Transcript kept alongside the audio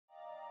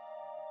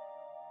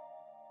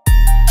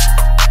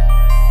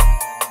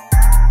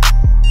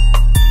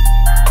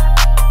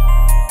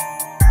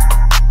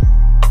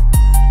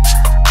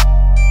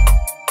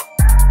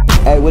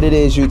what it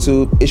is,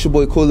 YouTube. It's your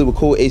boy Cooley with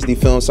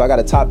CoolHdFilms. So I got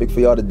a topic for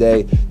y'all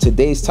today.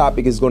 Today's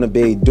topic is going to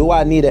be, do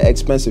I need an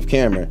expensive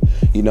camera?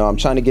 You know, I'm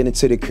trying to get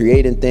into the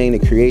creating thing,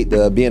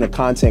 being a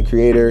content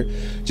creator,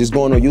 just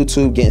going on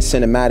YouTube, getting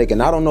cinematic,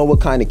 and I don't know what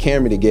kind of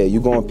camera to get.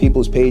 You go on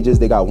people's pages,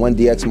 they got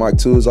 1DX Mark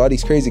IIs, all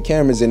these crazy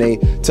cameras, and they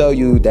tell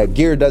you that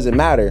gear doesn't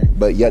matter,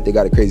 but yet they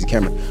got a crazy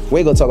camera. We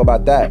ain't gonna talk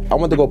about that. I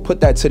want to go put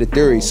that to the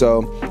theory.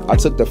 So I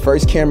took the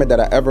first camera that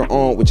I ever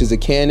owned, which is a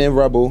Canon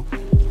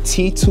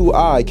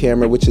T2i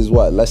camera, which is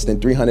what, less than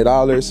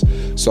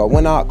 $300. So I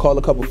went out, called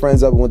a couple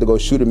friends up, and went to go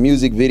shoot a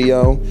music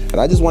video,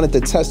 and I just wanted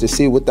to test to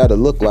see what that'll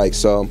look like.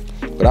 So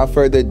without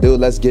further ado,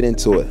 let's get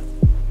into it.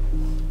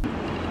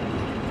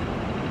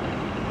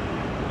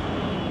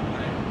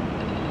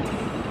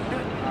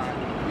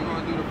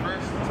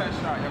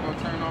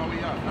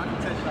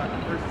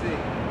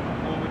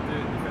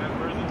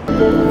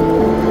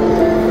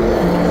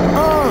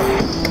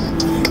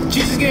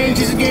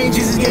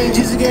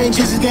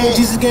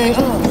 Jesus gang,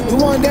 the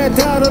one that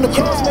died on the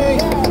cross, man,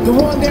 the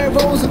one that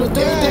rose on the third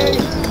day.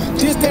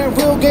 This that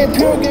real game,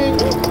 pure game.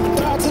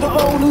 Die to the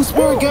old new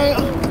spirit game.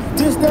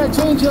 This that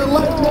change your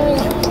life,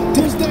 man.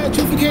 This that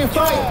truth you can't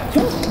fight.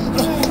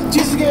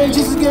 Jesus gang,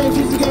 Jesus gang,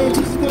 Jesus gang,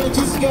 Jesus gang,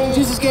 Jesus gang,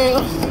 Jesus gang.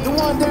 The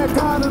one that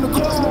died on the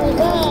cross, man,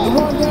 the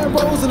one that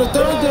rose on the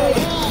third day.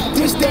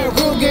 This that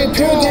real game,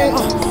 pure game.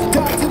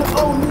 Die to the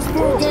old new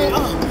spirit game.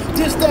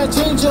 This that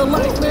change your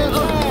life, man.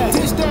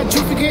 This that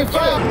truth you can't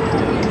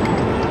fight.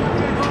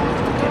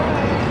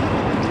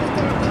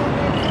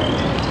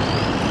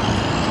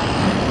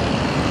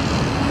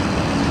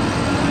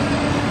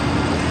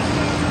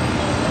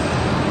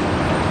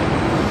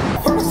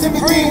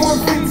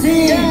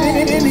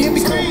 And here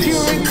become pure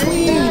and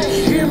clean.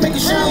 Here make it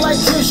shine like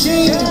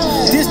Christian.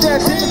 This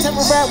that different type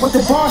of rap with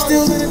the bar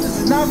still in it. This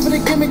is not for the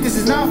gimmick, this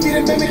is not for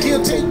the mimic.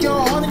 He'll take your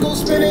heart and go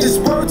spin it. This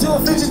word to a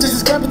fiction, this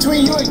is gap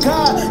between you and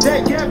God.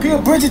 That gap here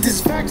bridges,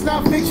 this facts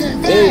not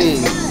fiction.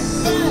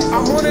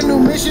 I'm on a new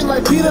mission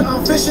like Peter,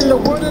 I'm fishing the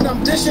word and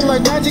I'm dishing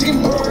like magic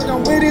and bird.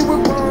 I'm witty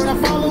with word, I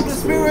follow the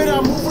spirit, I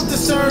move with the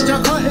surge.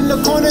 I cut in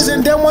the corners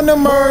and then want to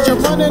merge. I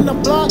run in the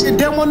block and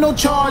then want no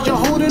charge. I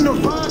holding the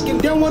rock and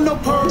then want no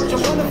purge. I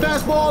run the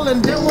fastball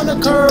and then want to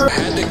curve. I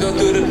had to go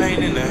through the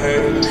pain and the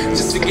hurt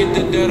just to get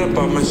the dirt up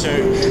on my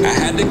shirt. I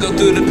had to go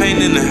through the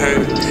pain and the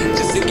hurt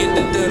just to get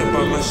the dirt up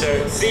on my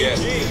shirt. Yeah,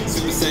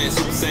 super saiyan,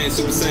 super saiyan,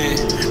 super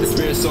saiyan. The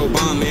spirit's so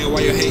bomb, man,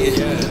 why you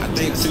hating? I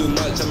think too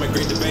much, I'm a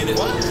great debater.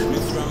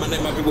 Mix around my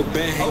name, my people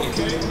been hanging.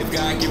 If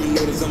God giving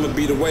notice, I'ma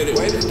be the waiter.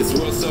 This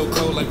world's so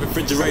cold like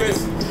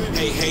refrigerators.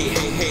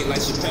 Hey, like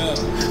Chappelle.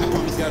 I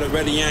promise God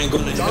already, I ain't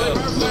gonna help.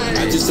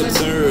 I just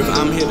observe,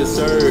 I'm here to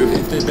serve.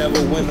 If the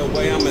devil went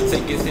away, I'ma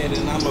take his head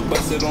and I'ma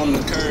bust it on the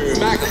curb.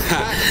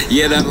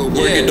 Yeah, that'll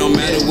work. It don't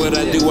matter what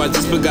I do, I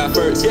just put God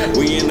first.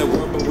 We in the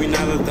world, but we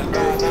not at the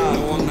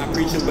no, I'm not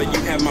preaching, but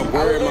you have my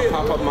word. My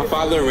papa, my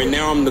father, and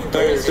now I'm the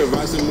third. So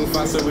Rise and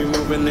Mufasa, we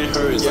moving in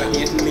herds. Like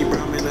Anthony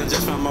Brown, man, I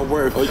just found my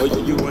word. Oh,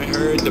 you ain't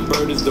heard, the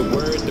bird is the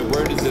word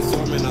is the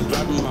sword, man. I'm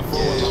driving my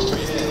forward, I'm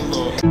praising the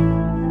Lord.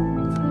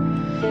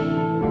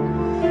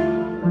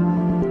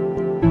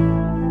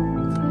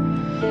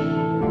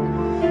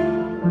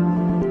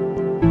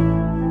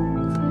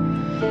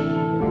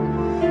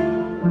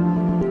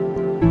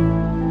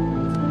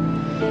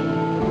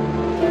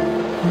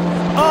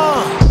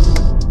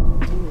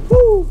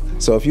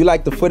 So if you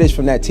like the footage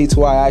from that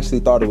T2i, I actually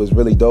thought it was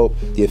really dope.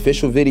 The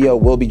official video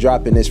will be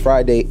dropping this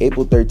Friday,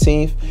 April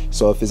 13th.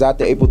 So if it's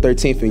after April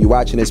 13th and you're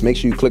watching this, make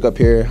sure you click up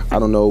here. I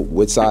don't know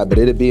which side, but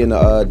it'll be in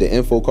the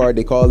info card,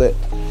 they call it.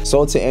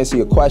 So to answer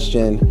your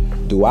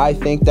question, do I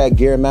think that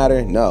gear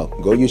matter? No.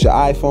 Go use your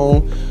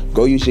iPhone,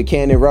 go use your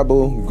Canon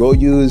Rebel, go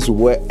use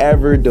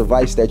whatever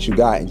device that you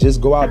got, and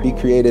just go out, be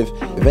creative.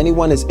 If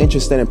anyone is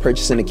interested in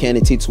purchasing the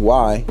Canon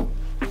T2i,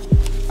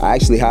 I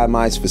actually have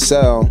mine for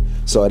sale.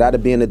 So that'll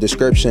be in the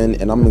description,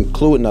 and I'm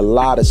including a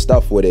lot of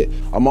stuff with it.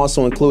 I'm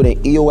also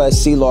including EOS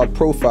C-Log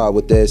profile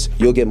with this.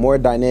 You'll get more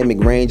dynamic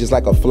range. It's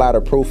like a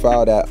flatter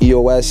profile that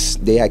EOS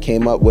they had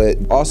came up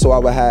with. Also, I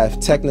will have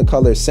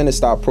Technicolor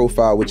Cinestyle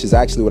profile, which is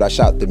actually what I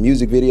shot the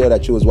music video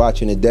that you was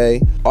watching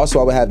today. Also,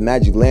 I will have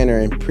Magic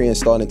Lantern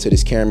pre-installed into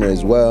this camera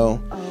as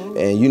well.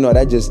 And you know,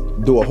 that just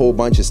do a whole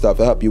bunch of stuff.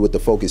 It'll help you with the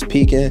focus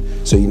peaking,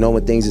 so you know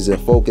when things is in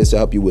focus. It'll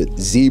help you with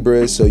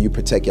zebras, so you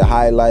protect your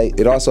highlight.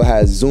 It also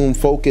has zoom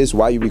focus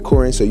while you're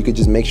recording, so you can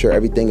just make sure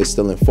everything is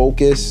still in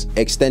focus.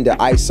 Extended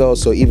ISO,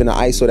 so even the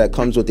ISO that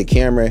comes with the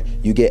camera,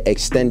 you get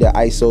extended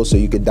ISO, so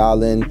you could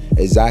dial in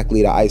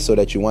exactly the ISO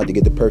that you want to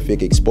get the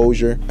perfect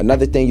exposure.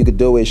 Another thing you could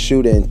do is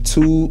shoot in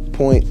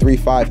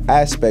 2.35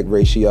 aspect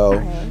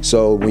ratio.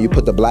 So when you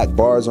put the black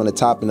bars on the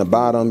top and the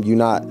bottom,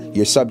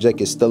 your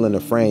subject is still in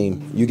the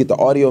frame. You get the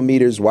audio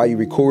meters while you're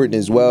recording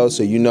as well,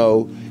 so you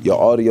know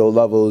your audio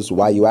levels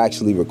while you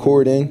actually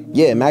recording.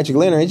 Yeah, Magic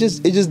Lantern, it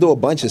just do a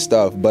bunch of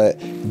stuff, but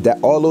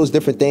all those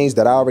different things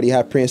that I already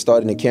have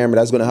pre-installed in the camera,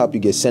 that's gonna help you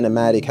get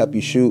cinematic, help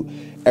you shoot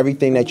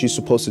everything that you're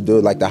supposed to do,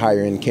 like the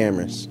higher end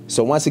cameras.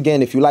 So once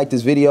again, if you like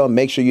this video,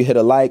 make sure you hit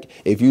a like.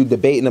 If you're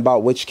debating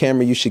about which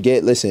camera you should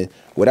get, listen,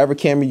 whatever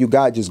camera you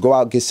got, just go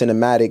out, get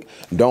cinematic.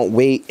 Don't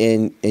wait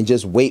and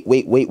just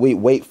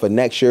wait for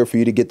next year for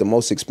you to get the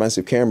most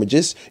expensive camera.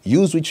 Just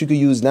use what you can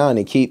use now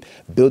and keep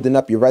building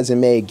up your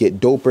resume, get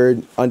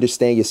doper,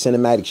 understand your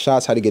cinematic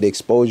shots, how to get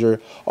exposure,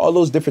 all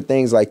those different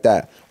things like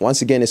that.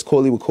 Once again, it's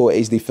Cooley with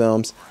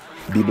CoolHdFilms.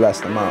 Be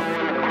blessed. I'm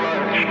out.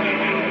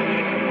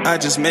 I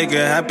just make it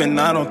happen,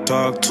 I don't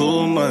talk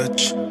too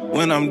much.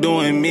 When I'm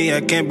doing me,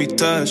 I can't be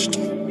touched.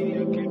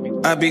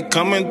 I be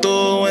coming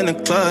through in the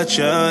clutch,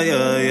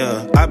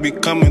 yeah. I be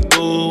coming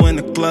through in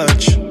the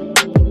clutch.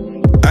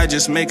 I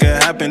just make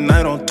it happen,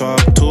 I don't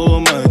talk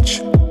too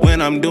much.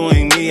 When I'm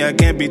doing me, I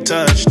can't be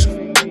touched.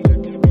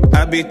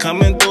 I be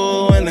coming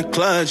through in the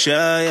clutch,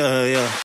 yeah.